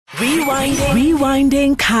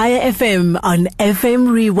Rewinding Kaya FM on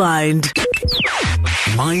FM Rewind.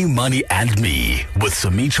 My Money and Me with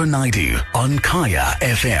Sumitra Naidu on Kaya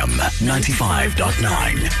FM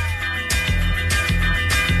 95.9.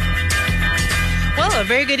 Well, a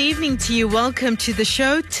very good evening to you. Welcome to the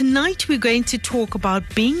show. Tonight we're going to talk about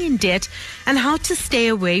being in debt and how to stay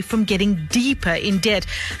away from getting deeper in debt.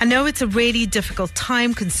 I know it's a really difficult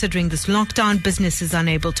time considering this lockdown. Business is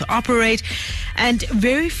unable to operate and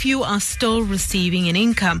very few are still receiving an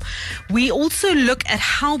income. We also look at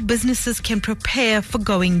how businesses can prepare for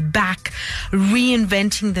going back,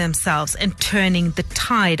 reinventing themselves and turning the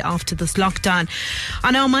tide after this lockdown.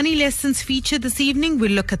 On our Money Lessons feature this evening, we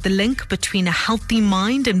look at the link between a healthy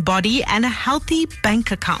mind and body and a healthy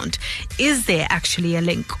bank account. Is there actually a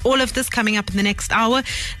link? All of this coming up in the next hour.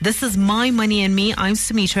 This is My Money and Me. I'm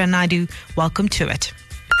Sumitra Naidu. Welcome to it.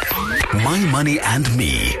 My Money and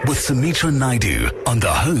Me with Sumitra Naidu on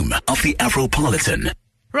the home of the Afropolitan.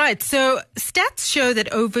 Right, so stats show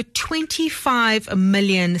that over 25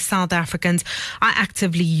 million South Africans are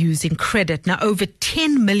actively using credit. Now, over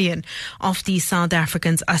 10 million of these South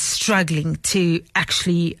Africans are struggling to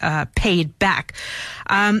actually pay it back.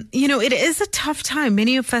 It is a tough time.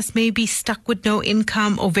 Many of us may be stuck with no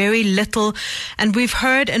income or very little. And we've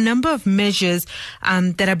heard a number of measures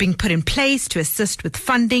that are being put in place to assist with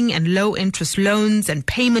funding and low interest loans and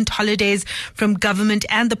payment holidays from government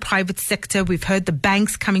and the private sector. We've heard the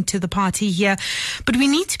banks coming to the party here, but we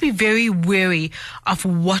need to be very wary of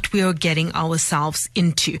what we are getting ourselves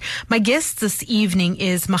into. My guest this evening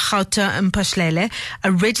is Makgauta Mphahlele,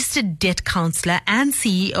 a registered debt counselor and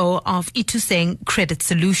CEO of Itusseng Credit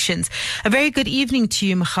Solutions. A very good evening to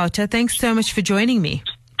you, Makgauta. Thanks so much for joining me.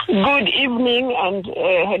 Good evening and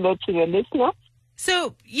hello to the listener.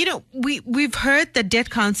 So, we've heard that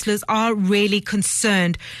debt counselors are really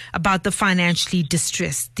concerned about the financially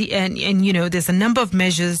distressed. There's a number of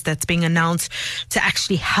measures that's being announced to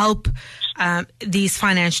actually help these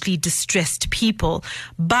financially distressed people.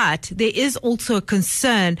 But there is also a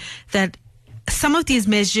concern that some of these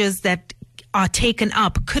measures that are taken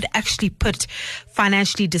up could actually put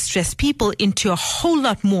financially distressed people into a whole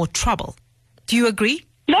lot more trouble. Do you agree?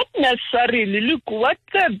 Not necessarily. Look, what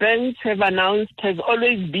the banks have announced has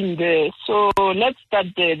always been there. So let's start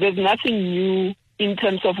there. There's nothing new in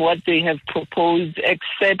terms of what they have proposed,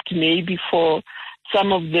 except maybe for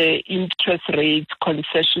some of the interest rate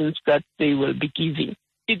concessions that they will be giving.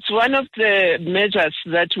 It's one of the measures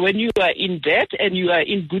that when you are in debt and you are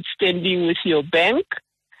in good standing with your bank,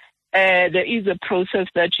 there is a process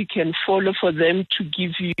that you can follow for them to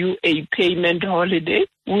give you a payment holiday,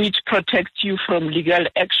 which protects you from legal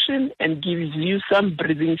action and gives you some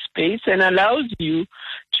breathing space and allows you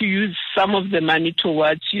to use some of the money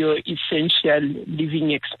towards your essential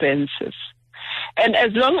living expenses. And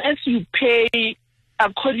as long as you pay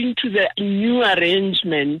according to the new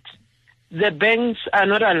arrangement, the banks are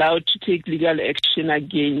not allowed to take legal action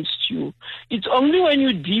against you. It's only when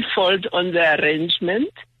you default on the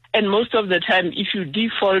arrangement. And most of the time, if you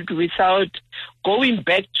default without going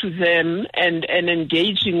back to them and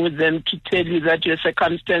engaging with them to tell you that your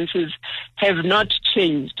circumstances have not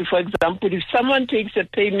changed. For example, if someone takes a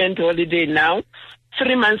payment holiday now,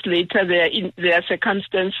 3 months later, their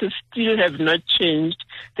circumstances still have not changed,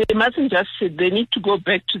 they mustn't just say, they need to go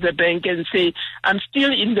back to the bank and say, I'm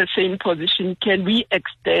still in the same position. Can we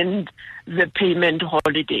extend the payment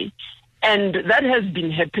holiday? And that has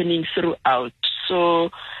been happening throughout. So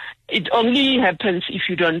it only happens if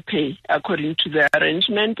you don't pay according to the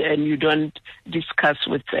arrangement and you don't discuss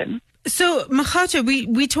with them. So, Makgauta,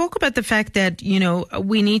 we talk about the fact that,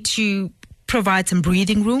 we need to provide some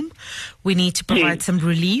breathing room. We need to provide some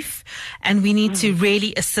relief, and we need to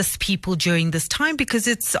really assist people during this time because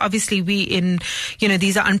it's obviously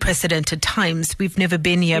these are unprecedented times. We've never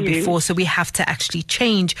been here before, so we have to actually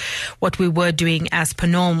change what we were doing as per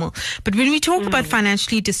normal. But when we talk about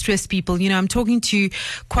financially distressed people, I'm talking to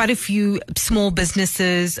quite a few small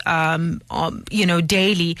businesses,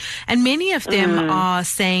 daily, and many of them are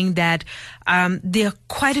saying that there are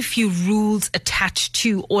quite a few rules attached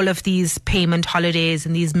to all of these payment holidays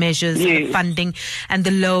and these measures, and the funding and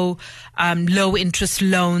the low interest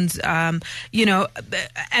loans, and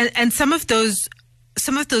some of those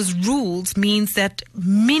rules means that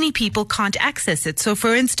many people can't access it. So,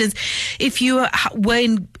 for instance, if you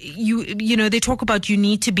were they talk about you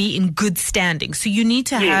need to be in good standing. So you need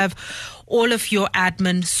to have all of your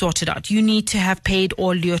admin sorted out. You need to have paid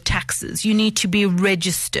all your taxes. You need to be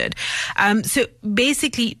registered. So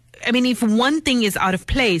basically, if one thing is out of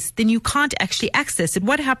place, then you can't actually access it.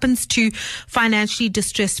 What happens to financially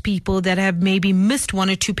distressed people that have maybe missed one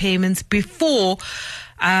or two payments before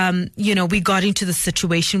we got into the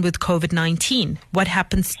situation with COVID-19? What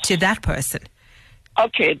happens to that person?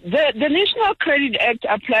 Okay, the National Credit Act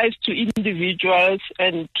applies to individuals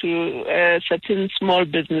and to certain small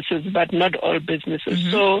businesses, but not all businesses.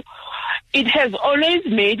 Mm-hmm. So it has always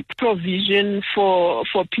made provision for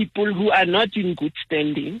people who are not in good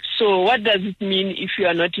standing. So what does it mean if you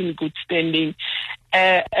are not in good standing?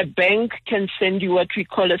 A bank can send you what we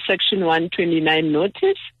call a Section 129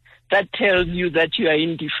 notice that tells you that you are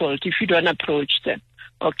in default if you don't approach them.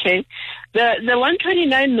 Okay, the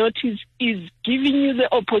 129 notice is giving you the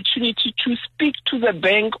opportunity to speak to the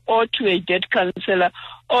bank or to a debt counselor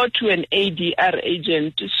or to an ADR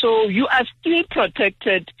agent. So you are still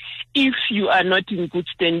protected if you are not in good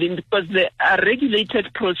standing, because there are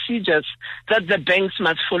regulated procedures that the banks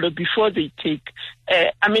must follow before they take,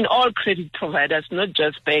 all credit providers, not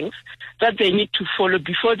just banks, that they need to follow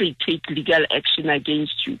before they take legal action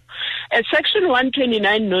against you. A Section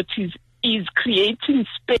 129 notice is creating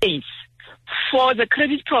space for the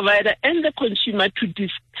credit provider and the consumer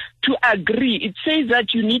to agree. It says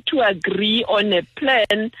that you need to agree on a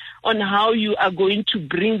plan on how you are going to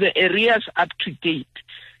bring the arrears up to date.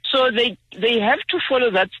 So they have to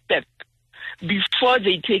follow that step before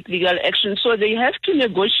they take legal action. So they have to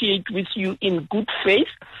negotiate with you in good faith.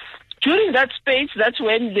 During that space, that's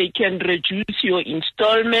when they can reduce your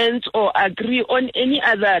installments or agree on any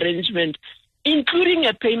other arrangement, including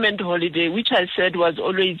a payment holiday, which I said was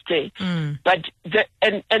always there. But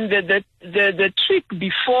the trick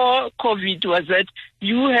before COVID was that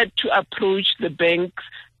you had to approach the banks,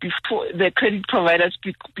 before the credit providers,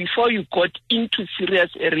 before you got into serious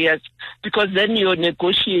areas, because then your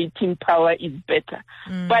negotiating power is better.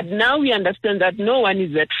 But now we understand that no one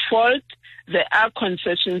is at fault. There are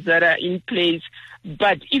concessions that are in place.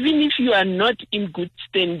 But even if you are not in good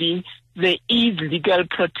standing, there is legal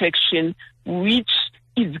protection which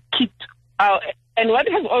is kicked out. And what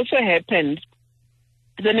has also happened,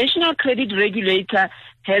 the National Credit Regulator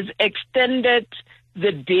has extended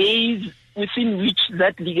the days within which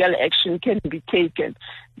that legal action can be taken.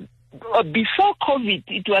 Before COVID,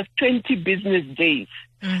 it was 20 business days.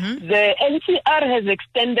 Mm-hmm. The NCR has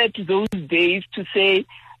extended those days to say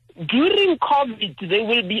during COVID, they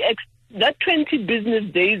will be that 20 business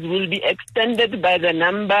days will be extended by the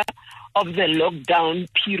number of the lockdown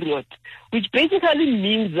period, which basically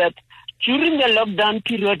means that during the lockdown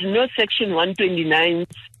period, no Section 129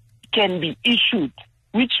 can be issued,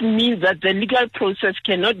 which means that the legal process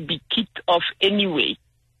cannot be kicked off anyway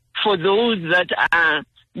for those that are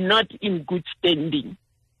not in good standing.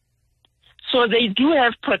 So they do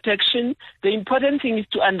have protection. The important thing is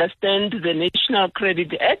to understand the National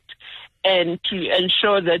Credit Act and to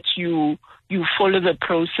ensure that you follow the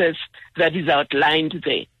process that is outlined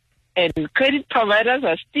there. And credit providers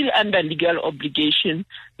are still under legal obligation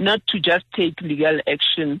not to just take legal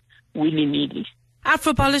action willy-nilly.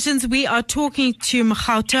 Afropolitans, we are talking to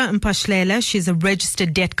Makgauta Mphahlele. She's a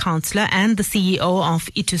registered debt counselor and the CEO of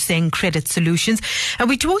Itusseng Credit Solutions. And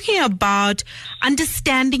we're talking about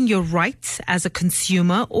understanding your rights as a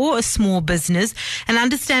consumer or a small business and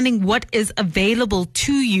understanding what is available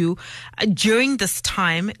to you during this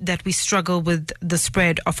time that we struggle with the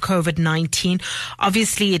spread of COVID-19.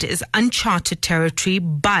 Obviously, it is uncharted territory,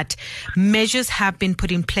 but measures have been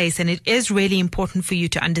put in place, and it is really important for you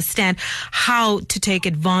to understand how to take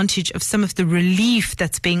advantage of some of the relief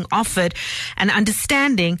that's being offered and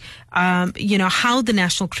understanding, how the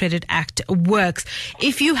National Credit Act works.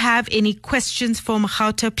 If you have any questions for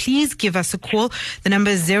Makgauta, please give us a call. The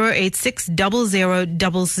number is 086 00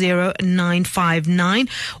 959,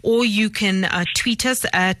 or you can tweet us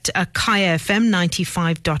at Kaya FM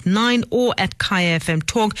 95.9 or at Kaya FM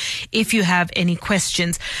Talk if you have any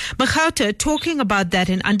questions. Makgauta, talking about that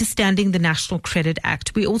and understanding the National Credit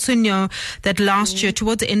Act, we also know that last year,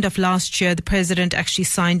 towards the end of last year, the President actually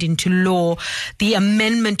signed into law the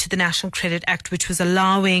amendment to the National Credit Act, which was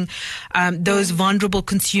allowing those vulnerable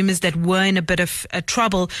consumers that were in a bit of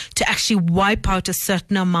trouble to actually wipe out a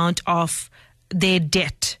certain amount of their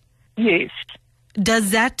debt. Yes. Does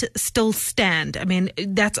that still stand? I mean,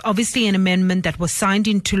 that's obviously an amendment that was signed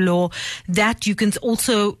into law that you can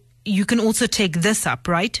also take this up,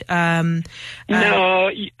 right?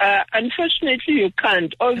 No, unfortunately you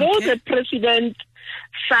can't. Although the President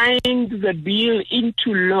signed the bill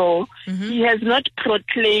into law, he has not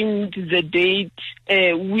proclaimed the date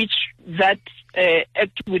which that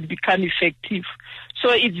act would become effective. So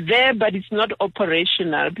it's there, but it's not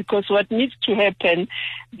operational, because what needs to happen,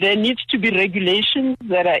 there needs to be regulations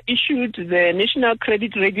that are issued. The National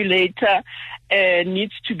Credit Regulator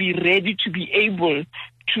needs to be ready to be able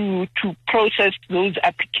to process those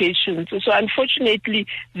applications. So unfortunately,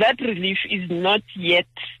 that relief is not yet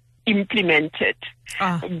implemented.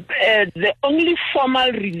 The only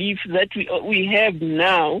formal relief that we have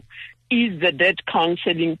now is the debt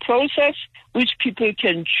counseling process, which people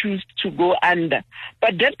can choose to go under.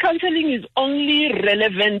 But debt counseling is only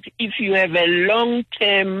relevant if you have a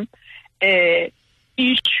long-term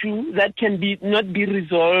issue that can not be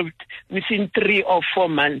resolved within 3 or 4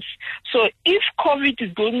 months. So if COVID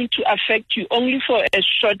is going to affect you only for a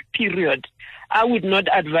short period, I would not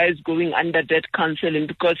advise going under debt counseling,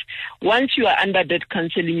 because once you are under debt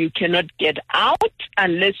counseling, you cannot get out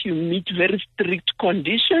unless you meet very strict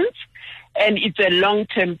conditions. And it's a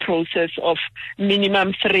long-term process of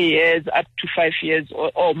minimum 3 years up to 5 years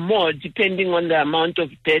or more, depending on the amount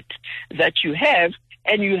of debt that you have.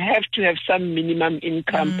 And you have to have some minimum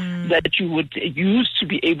income that you would use to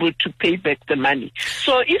be able to pay back the money.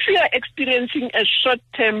 So if you are experiencing a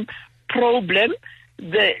short-term problem,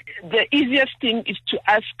 the easiest thing is to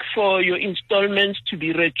ask for your installments to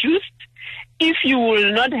be reduced. If you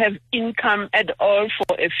will not have income at all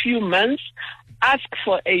for a few months, ask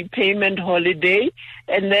for a payment holiday,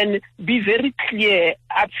 and then be very clear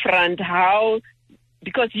upfront how.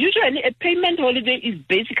 Because usually a payment holiday is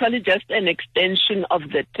basically just an extension of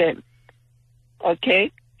the term,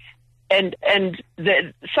 okay? And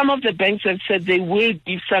some of the banks have said they will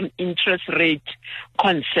give some interest rate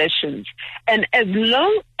concessions. And as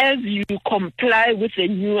long as you comply with the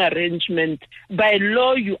new arrangement, by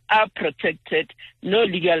law you are protected. No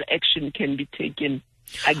legal action can be taken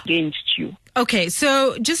against you. Okay,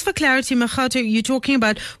 so just for clarity, Makgato,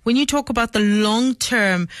 when you talk about the long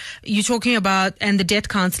term, you're talking about, and the debt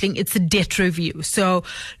counseling, it's a debt review. So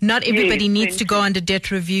not everybody needs to go under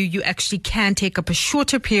debt review. You actually can take up a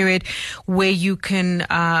shorter period where you can,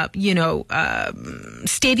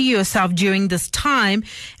 steady yourself during this time,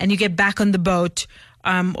 and you get back on the boat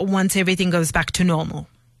once everything goes back to normal.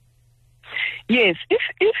 Yes,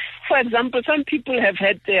 if for example, some people have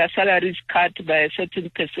had their salaries cut by a certain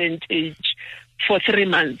percentage for 3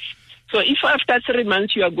 months. So if after 3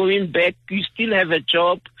 months you are going back, you still have a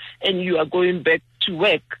job and you are going back to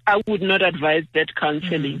work, I would not advise that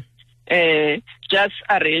counseling. Just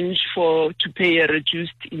arrange to pay a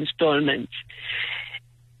reduced installment.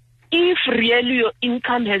 If really your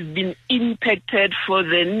income has been impacted for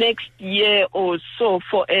the next year or so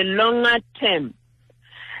for a longer term,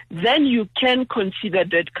 then you can consider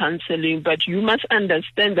debt counseling, but you must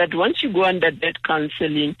understand that once you go under debt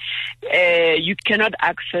counseling, you cannot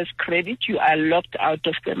access credit. You are locked out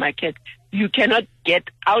of the market. You cannot get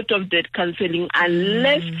out of debt counseling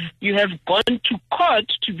unless you have gone to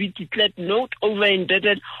court to be declared not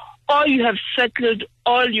over-indebted, or you have settled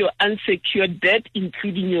all your unsecured debt,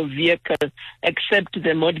 including your vehicle, except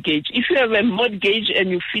the mortgage. If you have a mortgage and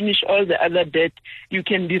you finish all the other debt, you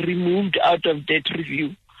can be removed out of debt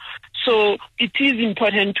review. So it is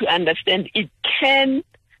important to understand it can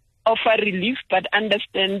offer relief, but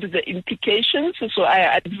understand the implications. So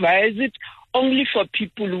I advise it only for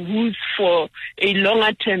people who's for a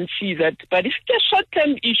longer term see that. But if it's a short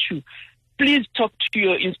term issue, please talk to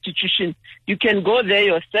your institution. You can go there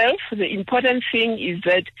yourself. The important thing is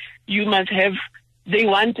that you must have, they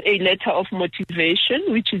want a letter of motivation,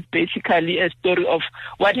 which is basically a story of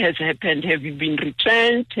what has happened. Have you been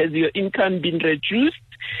retrenched? Has your income been reduced?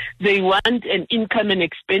 They want an income and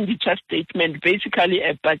expenditure statement, basically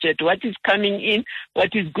a budget. What is coming in, what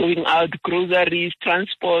is going out, groceries,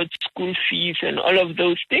 transport, school fees, and all of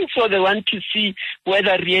those things. So they want to see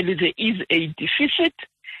whether really there is a deficit.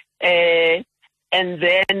 And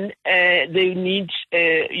then they need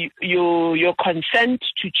your consent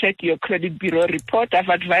to check your credit bureau report. I've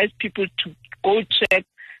advised people to go check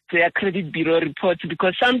their credit bureau reports,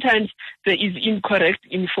 because sometimes there is incorrect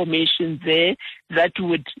information there that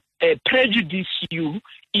would prejudice you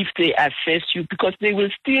if they assess you, because they will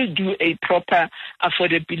still do a proper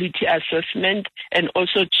affordability assessment and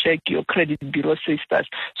also check your credit bureau status.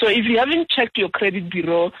 So if you haven't checked your credit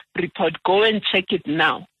bureau report, go and check it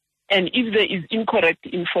now. And if there is incorrect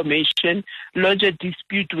information, lodge a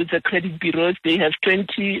dispute with the credit bureaus. They have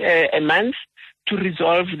 20 a month to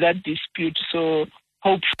resolve that dispute. So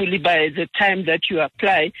hopefully by the time that you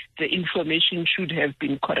apply, the information should have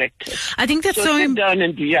been corrected. I think that's so sit down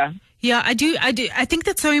and do, Yeah, I do. I think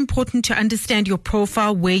that's so important to understand your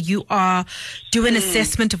profile, where you are, do an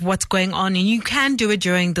assessment of what's going on, and you can do it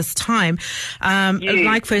during this time.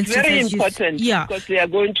 Like, for instance, very important, because they are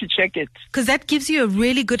going to check it. Because that gives you a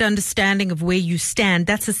really good understanding of where you stand.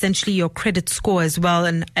 That's essentially your credit score as well,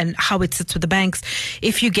 and how it sits with the banks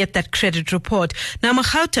if you get that credit report. Now,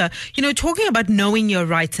 Magauta, talking about knowing your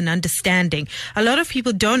rights and understanding, a lot of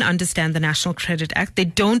people don't understand the National Credit Act. They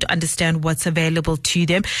don't understand what's available to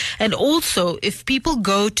them. And also, if people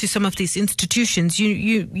go to some of these institutions,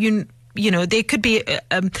 there could be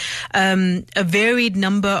a varied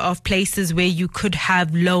number of places where you could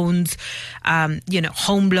have loans,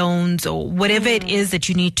 home loans or whatever it is that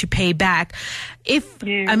you need to pay back.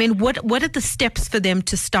 What are the steps for them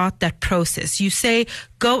to start that process? You say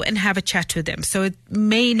go and have a chat with them. So it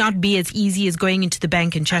may not be as easy as going into the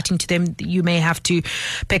bank and chatting to them. You may have to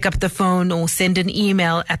pick up the phone or send an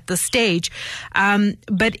email at the stage.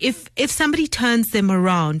 But if somebody turns them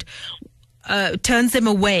away,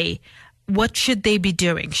 what should they be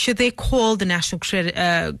doing? Should they call the national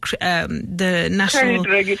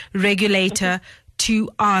regulator to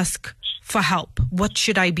ask for help? What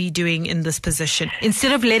should I be doing in this position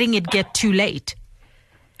instead of letting it get too late?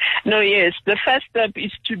 No, yes. The first step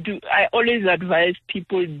is I always advise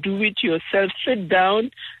people, do it yourself. Sit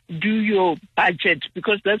down, do your budget,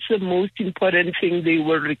 because that's the most important thing they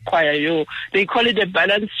will require. They call it a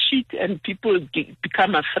balance sheet, and people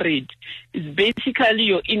become afraid. It's basically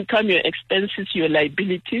your income, your expenses, your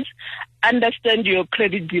liabilities. Understand your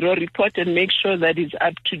credit bureau report and make sure that it's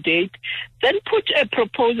up to date. Then put a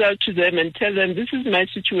proposal to them and tell them, this is my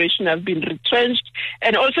situation, I've been retrenched.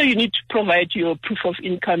 And also you need to provide your proof of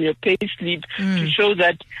income, your pay slip, to show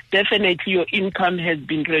that definitely your income has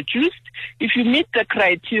been reduced. If you meet the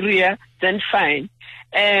criteria, then fine.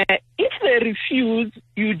 If they refuse,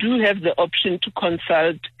 you do have the option to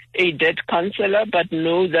consult a debt counselor, but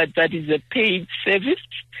know that that is a paid service.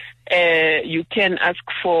 You can ask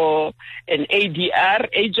for an ADR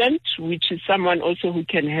agent, which is someone also who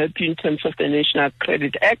can help you in terms of the National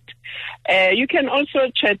Credit Act. You can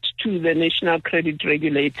also chat to the National Credit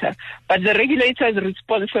Regulator, but the regulator is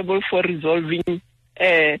responsible for resolving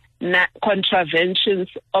contraventions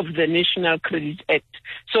of the National Credit Act.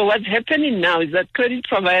 So what's happening now is that credit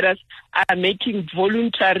providers are making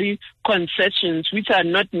voluntary concessions, which are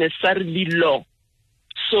not necessarily law.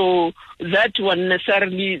 So that one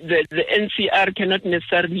necessarily, the NCR cannot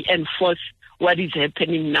necessarily enforce what is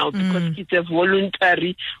happening now, because it's a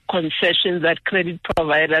voluntary concession that credit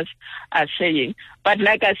providers are saying. But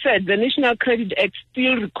like I said, the National Credit Act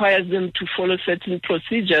still requires them to follow certain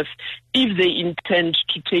procedures if they intend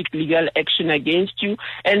to take legal action against you,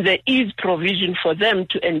 and there is provision for them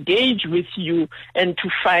to engage with you and to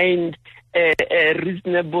find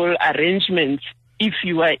reasonable arrangements if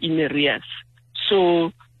you are in arrears.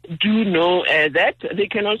 So do know that. They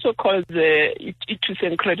can also call the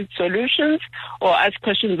Itusen Credit Solutions or ask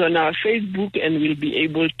questions on our Facebook, and we'll be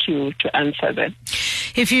able to answer them.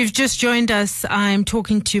 If you've just joined us, I'm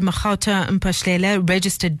talking to Magauta Mphahlele,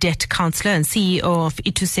 registered debt counselor and CEO of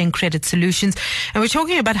Itusen Credit Solutions. And we're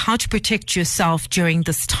talking about how to protect yourself during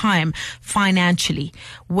this time financially.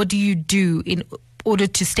 What do you do in order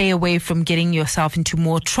to stay away from getting yourself into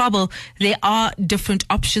more trouble? There are different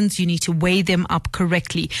options. You need to weigh them up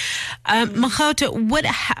correctly. Magauta,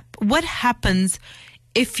 what happens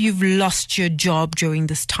if you've lost your job during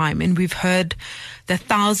this time? And we've heard that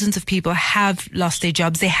thousands of people have lost their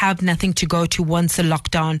jobs. They have nothing to go to once the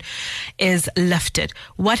lockdown is lifted.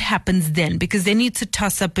 What happens then? Because then it's a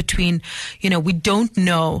toss-up between, we don't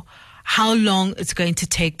know how long it's going to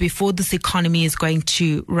take before this economy is going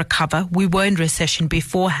to recover. We were in recession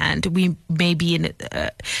beforehand. We may be in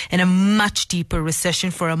a much deeper recession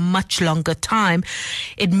for a much longer time.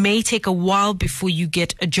 It may take a while before you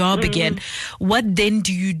get a job again. What then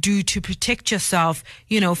do you do to protect yourself?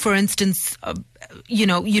 For instance, you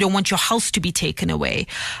don't want your house to be taken away.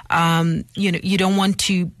 You don't want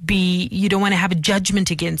to have a judgment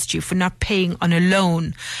against you for not paying on a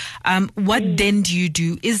loan. What then do you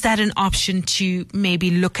do? Is that an option to maybe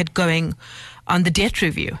look at going on the debt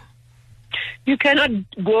review? You cannot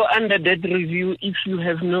go under debt review if you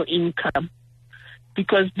have no income,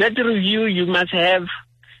 because debt review you must have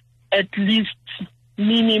at least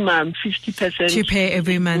minimum 50% to pay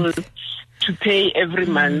every month. To pay every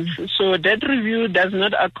month. So debt review does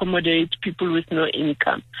not accommodate people with no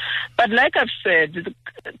income. But like I've said,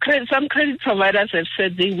 some credit providers have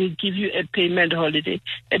said they will give you a payment holiday.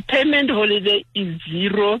 A payment holiday is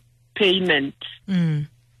zero payment. And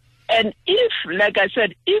if, like I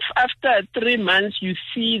said, if after 3 months you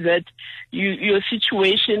see that your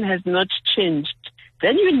situation has not changed,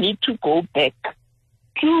 then you need to go back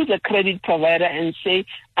to the credit provider and say,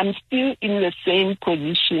 I'm still in the same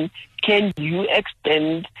position. Can you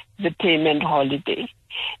extend the payment holiday?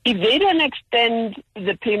 If they don't extend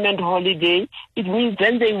the payment holiday, it means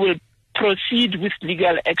then they will proceed with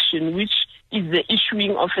legal action, which is the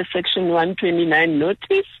issuing of a Section 129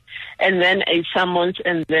 notice and then a summons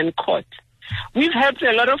and then court. We've helped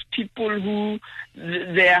a lot of people who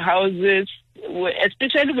their houses,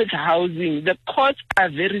 especially with housing, the courts are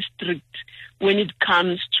very strict when it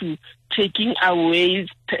comes to taking away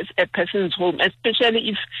a person's home, especially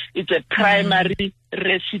if it's a primary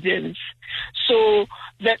residence. So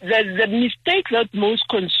the mistake that most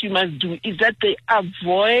consumers do is that they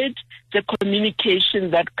avoid the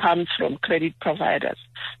communication that comes from credit providers.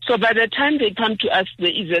 So by the time they come to us,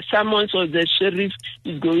 there is a summons or the sheriff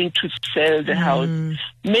is going to sell the house.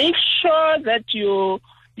 Make sure that your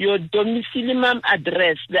domicilium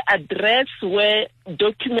address, the address where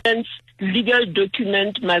legal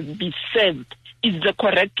document must be served, is the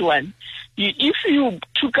correct one. If you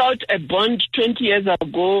took out a bond 20 years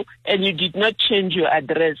ago and you did not change your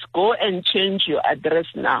address, go and change your address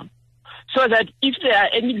now. So that if there are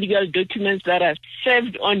any legal documents that are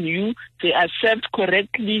served on you, they are served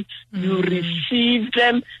correctly, you receive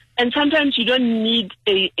them. And sometimes you don't need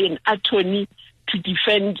an attorney to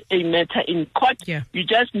defend a matter in court. Yeah. You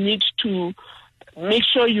just need to make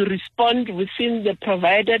sure you respond within the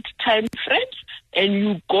provided time frames, and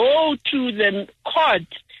you go to the court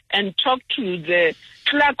and talk to the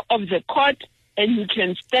clerk of the court, and you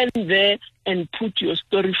can stand there and put your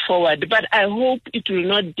story forward. But I hope it will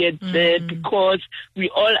not get there, because we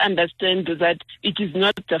all understand that it is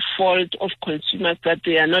not the fault of consumers that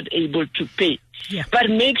they are not able to pay. Yeah. But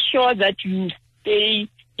make sure that you stay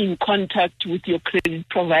in contact with your credit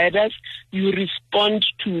providers. You respond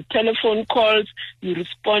to telephone calls, you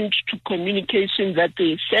respond to communication that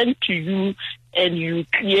they send to you, and you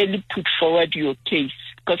clearly put forward your case.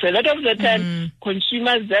 Because a lot of the time,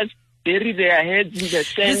 consumers just bury their heads in the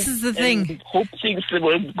sand. This is the thing. And hope things will go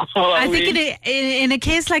away. I think in a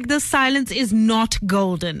case like this, silence is not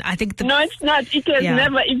golden. I think no, it's not. It has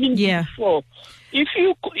never even been before. If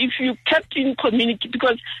you kept in communication,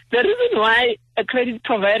 because the reason why a credit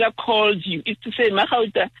provider calls you is to say,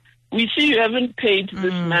 Magauta, we see you haven't paid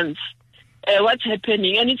this month. What's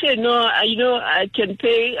happening? And you say, no, I can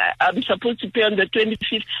pay. I'm supposed to pay on the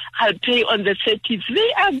 25th. I'll pay on the 30th.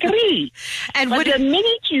 They agree. But the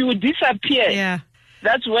minute you disappear,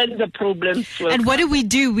 that's when the problems will come. What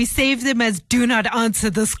do? We save them as do not answer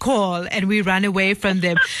this call, and we run away from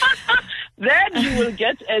them. Then you will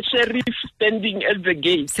get a sheriff standing at the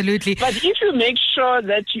gate. Absolutely. But if you make sure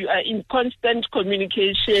that you are in constant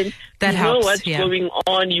communication, that you helps, know what's going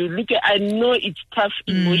on, you look at, I know it's tough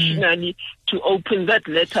emotionally to open that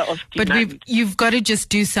letter of demand. But you've got to just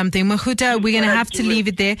do something. Magauta, we're going to have to leave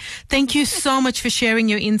it there. Thank you so much for sharing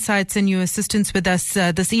your insights and your assistance with us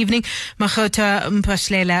this evening. Magauta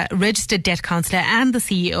Mpashlela, Registered Debt Counselor and the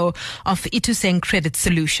CEO of Itusen Credit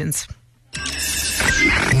Solutions.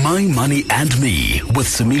 My Money and Me with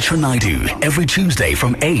Sumitra Naidu every Tuesday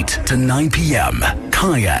from 8 to 9 p.m.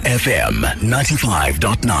 Kaya FM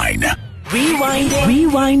 95.9.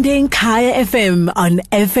 Rewinding Kaya FM on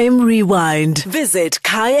FM Rewind. Visit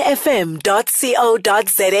kayafm.co.za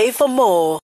for more.